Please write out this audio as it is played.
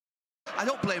I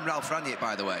don't blame Ralph Rangnick,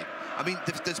 by the way. I mean,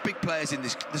 there's big players in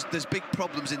this. There's big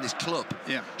problems in this club.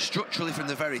 Yeah. Structurally, from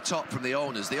the very top, from the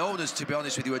owners. The owners, to be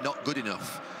honest with you, are not good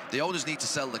enough. The owners need to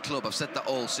sell the club. I've said that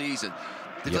all season.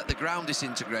 They've let the ground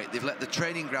disintegrate. They've let the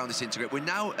training ground disintegrate. We're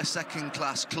now a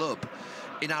second-class club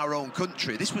in our own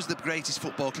country. This was the greatest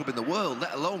football club in the world,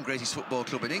 let alone greatest football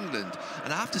club in England.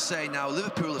 And I have to say now,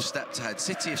 Liverpool have stepped ahead,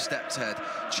 City have stepped ahead,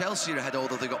 Chelsea are ahead,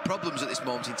 although they've got problems at this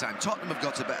moment in time. Tottenham have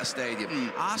got a better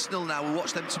stadium. Arsenal now, we'll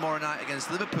watch them tomorrow night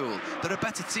against Liverpool. They're a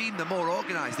better team, they're more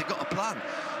organised, they've got a plan.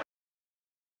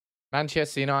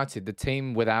 Manchester United, the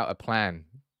team without a plan.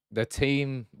 The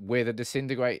team with a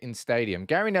disintegrating stadium.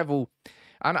 Gary Neville,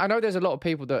 and I know there's a lot of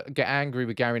people that get angry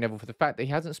with Gary Neville for the fact that he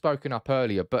hasn't spoken up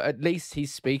earlier, but at least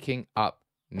he's speaking up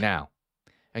now.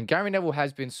 And Gary Neville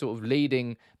has been sort of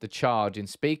leading the charge in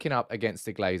speaking up against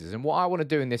the Glazers. And what I want to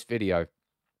do in this video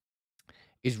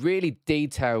is really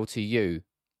detail to you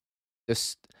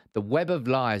the web of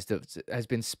lies that has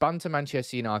been spun to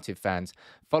Manchester United fans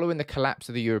following the collapse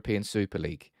of the European Super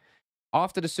League.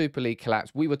 After the Super League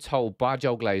collapse, we were told by the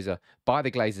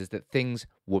Glazers, that things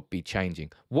would be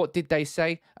changing. What did they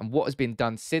say and what has been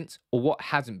done since, or what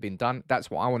hasn't been done?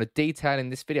 That's what I want to detail in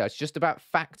this video. It's just about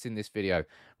facts in this video.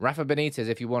 Rafa Benitez,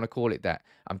 if you want to call it that.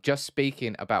 I'm just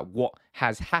speaking about what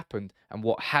has happened and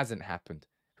what hasn't happened,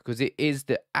 because it is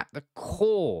at the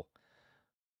core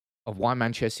of why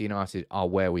Manchester United are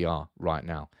where we are right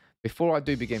now. Before I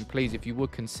do begin, please, if you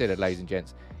would consider, ladies and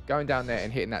gents, going down there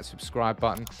and hitting that subscribe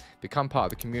button, become part of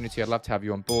the community. I'd love to have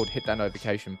you on board. Hit that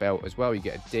notification bell as well. You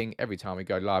get a ding every time we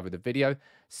go live with a video,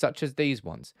 such as these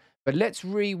ones. But let's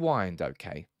rewind,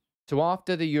 okay, to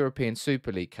after the European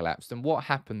Super League collapsed and what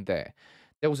happened there.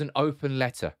 There was an open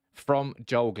letter from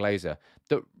Joel Glazer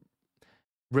that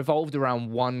revolved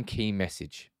around one key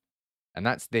message, and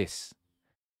that's this.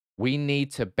 We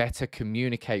need to better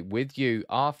communicate with you,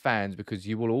 our fans, because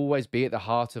you will always be at the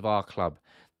heart of our club.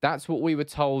 That's what we were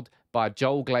told by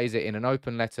Joel Glazer in an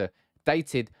open letter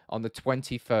dated on the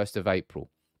 21st of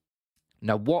April.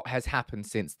 Now, what has happened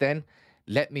since then?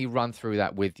 Let me run through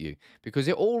that with you, because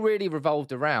it all really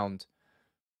revolved around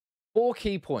 4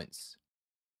 key points.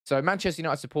 So Manchester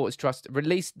United Supporters Trust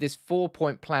released this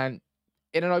 4-point plan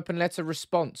in an open letter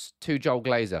response to Joel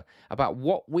Glazer about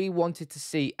what we wanted to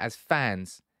see as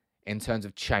fans in terms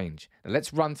of change. Now,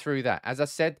 let's run through that. As I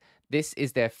said, this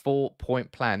is their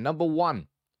 4-point plan. Number 1,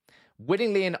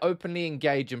 willingly and openly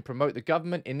engage and promote the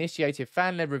government-initiated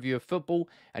fan-led review of football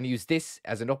and use this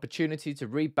as an opportunity to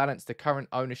rebalance the current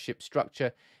ownership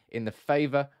structure in the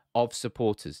favour of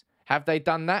supporters. Have they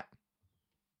done that?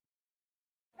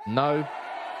 No,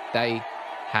 they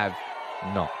have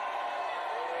not.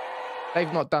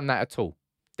 They've not done that at all.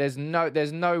 There's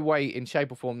no way in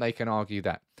shape or form they can argue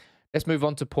that. Let's move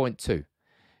on to point 2.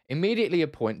 Immediately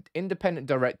appoint independent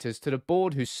directors to the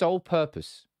board whose sole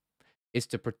purpose is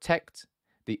to protect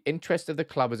the interest of the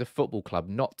club as a football club,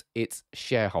 not its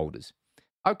shareholders.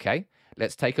 Okay,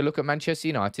 let's take a look at Manchester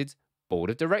United's board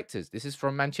of directors. This is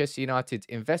from Manchester United's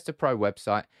Investor Pro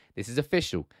website. This is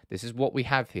official. This is what we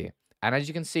have here. And as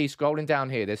you can see, scrolling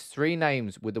down here, there's 3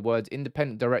 names with the words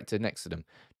independent director next to them.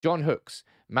 John Hooks,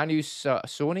 Manu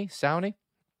Sauni,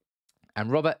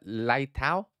 and Robert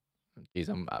Leitao. Jeez,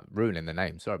 I'm ruining the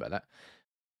name. Sorry about that.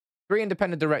 3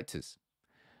 independent directors,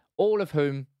 all of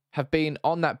whom have been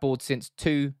on that board since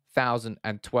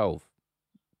 2012.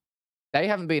 They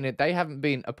haven't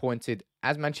been appointed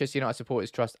as Manchester United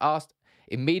Supporters Trust asked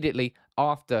immediately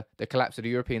after the collapse of the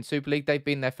European Super League. They've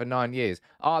been there for 9 years.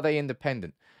 Are they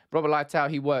independent? Robert Leitao,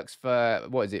 he works for,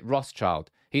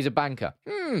 Rothschild. He's a banker.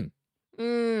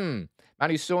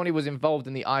 Manu Sauni was involved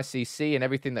in the ICC and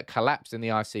everything that collapsed in the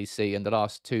ICC in the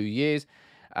last 2 years.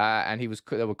 And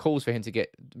there were calls for him to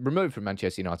get removed from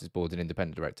Manchester United's board as an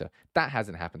independent director. That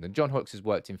hasn't happened. And John Hooks has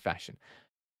worked in fashion.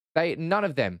 None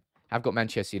of them have got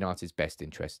Manchester United's best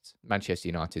interests, Manchester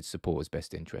United's supporters'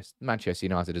 best interests, Manchester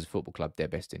United as a football club, their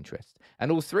best interests.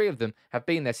 And all 3 of them have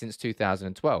been there since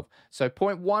 2012. So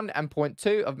point 1 and point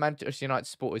 2 of Manchester United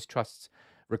Supporters Trust's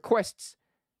requests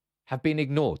have been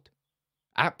ignored.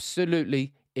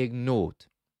 Absolutely ignored.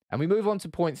 And we move on to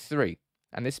point 3.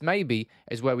 And this maybe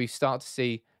is where we start to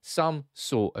see some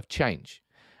sort of change.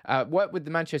 Work with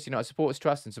the Manchester United Supporters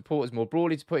Trust and supporters more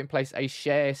broadly to put in place a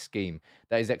share scheme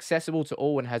that is accessible to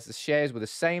all and has the shares with the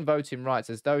same voting rights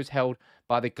as those held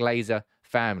by the Glazer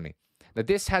family. Now,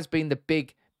 this has been the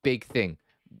big thing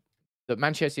that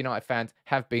Manchester United fans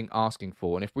have been asking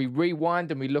for. And if we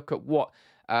rewind and we look at what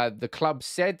the club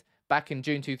said back in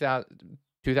June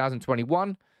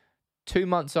 2021, 2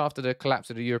 months after the collapse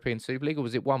of the European Super League, or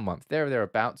was it 1 month?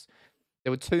 Thereabouts.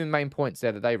 There were two main points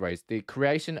there that they raised: the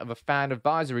creation of a fan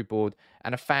advisory board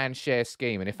and a fan share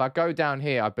scheme. And if I go down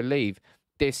here, I believe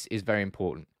this is very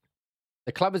important.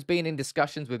 The club has been in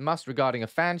discussions with Must regarding a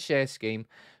fan share scheme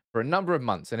for a number of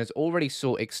months and has already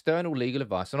sought external legal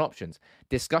advice on options.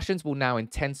 Discussions will now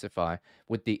intensify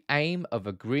with the aim of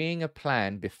agreeing a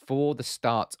plan before the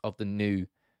start of the new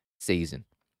season.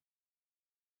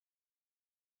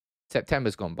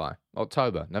 September's gone by.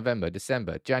 October, November,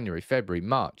 December, January, February,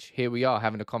 March. Here we are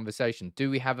having a conversation. Do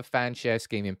we have a fan share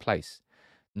scheme in place?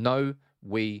 No,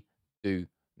 we do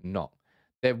not.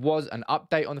 There was an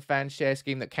update on the fan share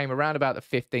scheme that came around about the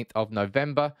 15th of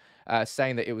November,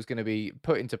 saying that it was going to be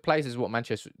put into place, is what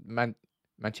Manchester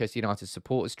United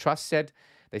Supporters Trust said.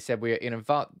 They said we're in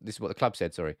advance. This is what the club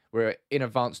said. Sorry, we're in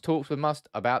advanced talks with Must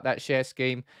about that share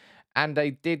scheme, and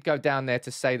they did go down there to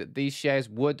say that these shares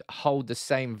would hold the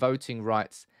same voting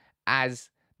rights as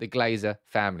the Glazer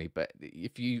family. But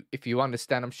if you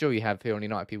understand, I'm sure you have here on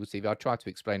United People TV. I tried to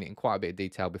explain it in quite a bit of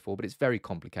detail before, but it's very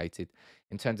complicated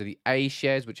in terms of the A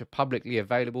shares, which are publicly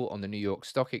available on the New York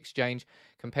Stock Exchange,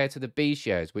 compared to the B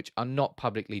shares, which are not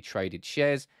publicly traded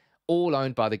shares, all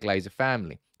owned by the Glazer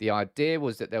family. The idea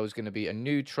was that there was going to be a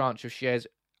new tranche of shares,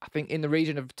 I think in the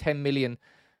region of $10 million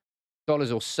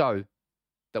or so,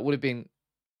 that would have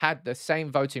had the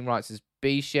same voting rights as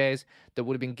B shares, that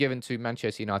would have been given to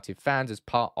Manchester United fans as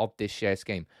part of this share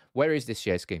scheme. Where is this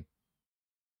share scheme?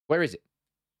 Where is it?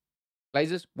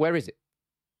 Glazers, where is it?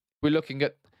 We're looking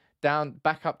at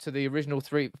back up to the original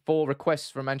 4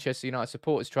 requests from Manchester United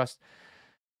Supporters Trust.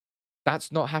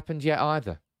 That's not happened yet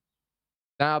either.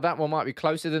 Now, that one might be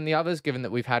closer than the others, given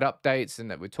that we've had updates and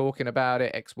that we're talking about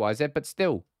it, X, Y, Z, but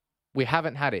still, we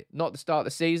haven't had it. Not at the start of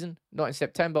the season, not in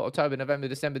September, October, November,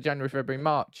 December, January, February,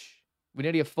 March.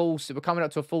 We're coming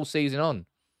up to a full season on.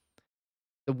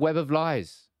 The web of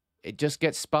lies. It just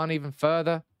gets spun even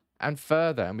further and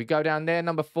further. And we go down there,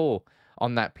 number 4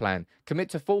 on that plan. Commit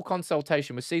to full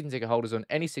consultation with season ticket holders on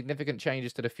any significant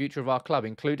changes to the future of our club,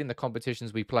 including the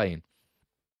competitions we play in.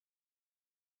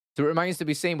 So it remains to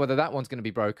be seen whether that one's going to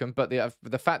be broken. But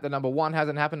the fact that number 1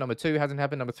 hasn't happened, number 2 hasn't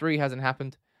happened, number 3 hasn't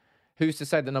happened, who's to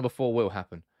say that number 4 will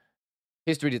happen?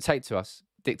 History dictates to us,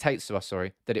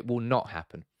 that it will not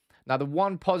happen. Now, the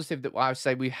one positive that I would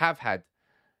say we have had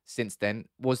since then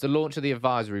was the launch of the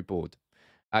advisory board.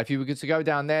 If you were to go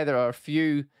down there, there are a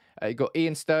few. You've got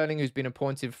Ian Sterling, who's been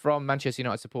appointed from Manchester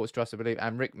United Supporters Trust, I believe,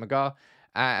 and Rick McGar.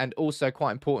 And also,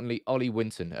 quite importantly, Ollie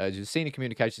Winton, who's a senior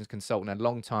communications consultant and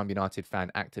long-time United fan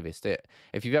activist.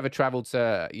 If you've ever travelled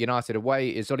to United away,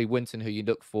 it's Ollie Winton who you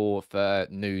look for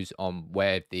news on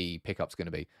where the pickup's going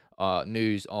to be,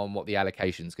 news on what the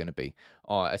allocation's going to be,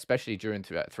 especially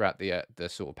throughout the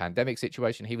sort of pandemic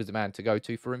situation. He was the man to go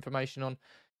to for information on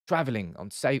travelling, on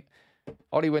safe.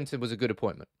 Ollie Winton was a good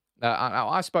appointment.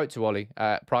 I spoke to Ollie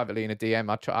privately in a DM.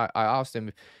 I asked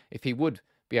him if he would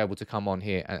be able to come on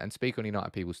here and speak on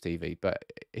United People's TV, but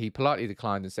he politely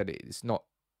declined and said it's not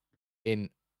in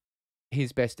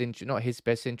his best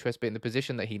interest, but in the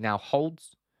position that he now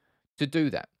holds to do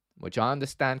that, which I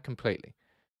understand completely.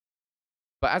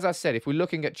 But as I said, if we're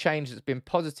looking at change that's been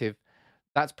positive,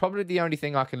 that's probably the only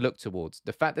thing I can look towards.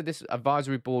 The fact that this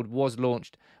advisory board was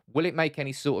launched, will it make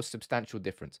any sort of substantial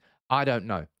difference? I don't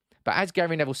know. But as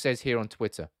Gary Neville says here on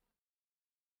Twitter,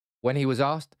 when he was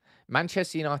asked,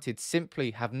 Manchester United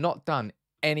simply have not done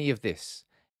any of this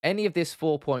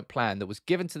 4-point plan that was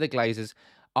given to the Glazers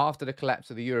after the collapse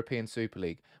of the European Super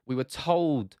League. We were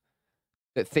told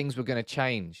that things were going to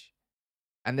change,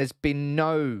 and there's been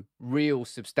no real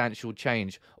substantial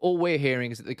change. All we're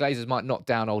hearing is that the Glazers might knock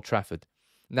down Old Trafford.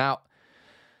 Now,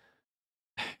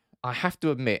 I have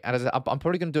to admit, and I'm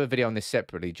probably going to do a video on this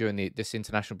separately during this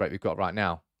international break we've got right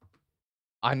now.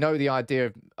 I know the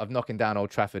idea of knocking down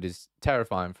Old Trafford is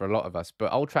terrifying for a lot of us,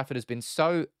 but Old Trafford has been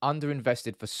so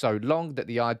underinvested for so long that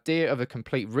the idea of a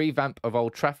complete revamp of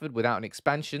Old Trafford without an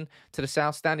expansion to the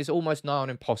South Stand is almost nigh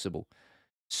on impossible.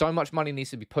 So much money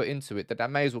needs to be put into it that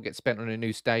may as well get spent on a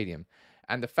new stadium.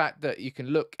 And the fact that you can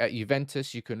look at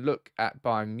Juventus, you can look at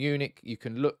Bayern Munich, you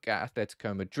can look at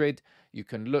Atletico Madrid, you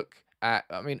can look at,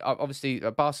 obviously,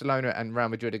 Barcelona and Real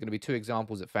Madrid are going to be 2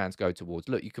 examples that fans go towards.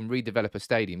 Look, you can redevelop a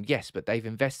stadium. Yes, but they've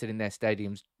invested in their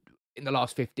stadiums in the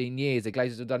last 15 years. The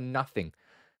Glazers have done nothing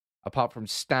apart from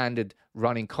standard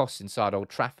running costs inside Old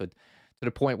Trafford, to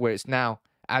the point where it's now,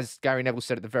 as Gary Neville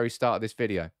said at the very start of this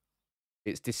video,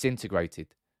 it's disintegrated.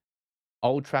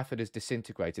 Old Trafford has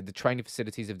disintegrated. The training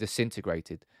facilities have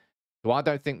disintegrated. So I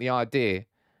don't think the idea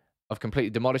of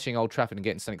completely demolishing Old Trafford and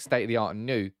getting something state-of-the-art and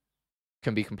new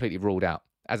can be completely ruled out.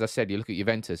 As I said, you look at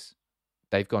Juventus,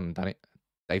 they've gone and done it.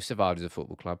 They've survived as a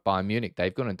football club. Bayern Munich,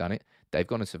 they've gone and done it. They've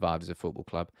gone and survived as a football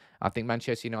club. I think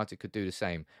Manchester United could do the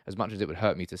same, as much as it would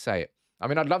hurt me to say it. I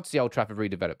mean, I'd love to see Old Trafford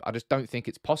redevelop. I just don't think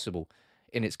it's possible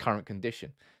in its current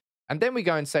condition. And then we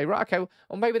go and say, right, okay,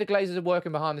 well, maybe the Glazers are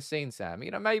working behind the scenes, Sam.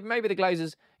 You know, maybe the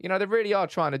Glazers, you know, they really are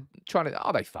trying to,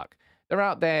 oh, they fuck. They're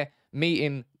out there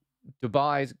meeting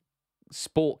Dubai's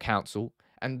Sport Council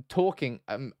and talking,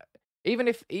 even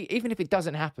if it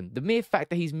doesn't happen, the mere fact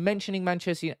that he's mentioning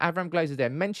Avram Glazers there,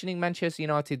 mentioning Manchester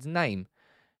United's name,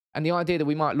 and the idea that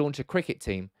we might launch a cricket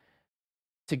team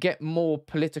to get more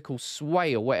political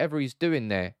sway or whatever he's doing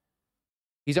there,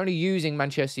 he's only using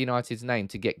Manchester United's name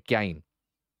to get gain.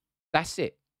 That's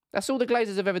it. That's all the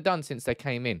Glazers have ever done since they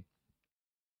came in.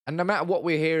 And no matter what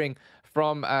we're hearing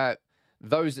from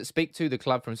those that speak to the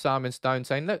club, from Simon Stone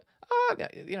saying, look,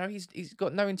 you know, he's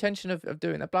got no intention of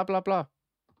doing that, blah, blah, blah.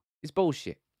 It's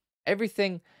bullshit.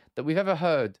 Everything that we've ever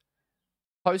heard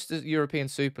post the European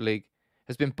Super League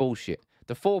has been bullshit.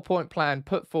 The 4-point plan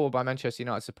put forward by Manchester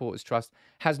United Supporters Trust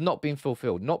has not been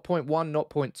fulfilled. Not point 1, not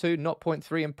point 2, not point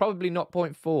 3, and probably not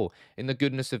point 4 in the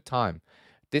goodness of time.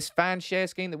 This fan share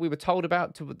scheme that we were told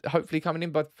about to hopefully coming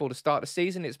in before the start of the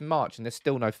season, it's March and there's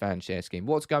still no fan share scheme.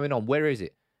 What's going on? Where is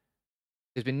it?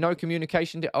 There's been no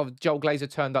communication. Joel Glazer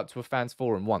turned up to a fans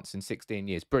forum once in 16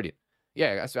 years. Brilliant.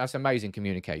 Yeah, that's amazing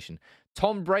communication.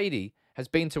 Tom Brady has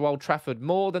been to Old Trafford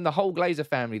more than the whole Glazer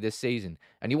family this season.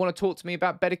 And you want to talk to me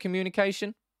about better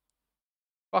communication?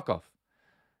 Fuck off.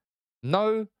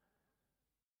 No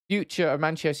future of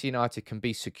Manchester United can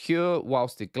be secure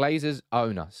whilst the Glazers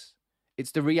own us.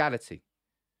 It's the reality.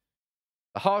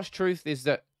 The harsh truth is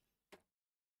that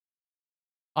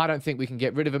I don't think we can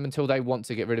get rid of them until they want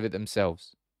to get rid of it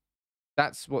themselves.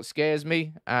 That's what scares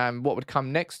me. What would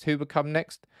come next? Who would come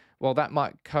next? Well, that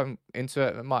might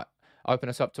it might open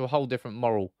us up to a whole different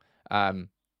moral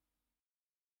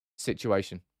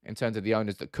situation in terms of the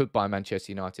owners that could buy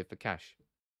Manchester United for cash.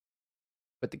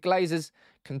 But the Glazers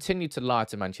continue to lie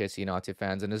to Manchester United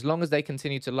fans. And as long as they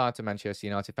continue to lie to Manchester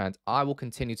United fans, I will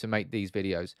continue to make these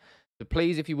videos. So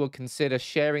please, if you will consider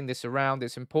sharing this around,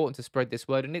 it's important to spread this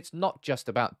word. And it's not just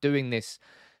about doing this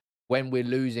when we're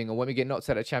losing or when we get knocked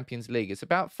out of the Champions League. It's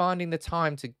about finding the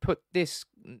time to put this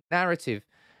narrative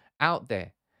out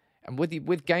there. And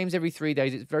with games every 3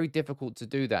 days, it's very difficult to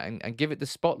do that and give it the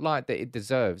spotlight that it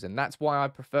deserves. And that's why I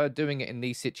prefer doing it in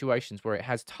these situations where it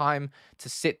has time to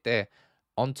sit there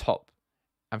on top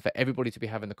and for everybody to be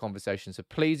having the conversation. So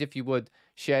please, if you would,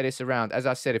 share this around. As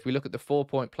I said, if we look at the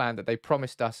 4-point plan that they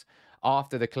promised us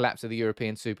after the collapse of the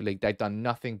European Super League, they've done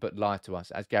nothing but lie to us.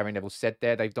 As Gary Neville said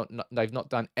there, they've not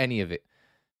done any of it.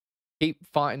 Keep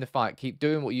fighting the fight. Keep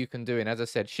doing what you can do. And as I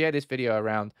said, share this video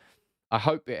around. I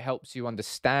hope it helps you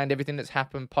understand everything that's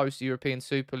happened post the European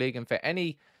Super League. And for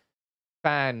any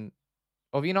fan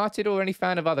of United or any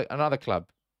fan of another club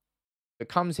that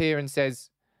comes here and says,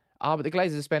 but the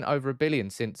Glazers have spent over $1 billion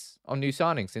on new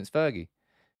signings since Fergie.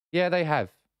 Yeah, they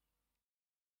have.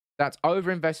 That's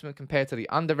overinvestment compared to the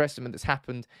underinvestment that's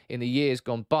happened in the years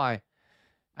gone by.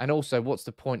 And also, what's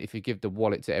the point if you give the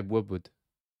wallet to Ed Woodward?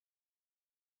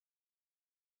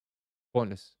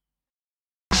 Pointless.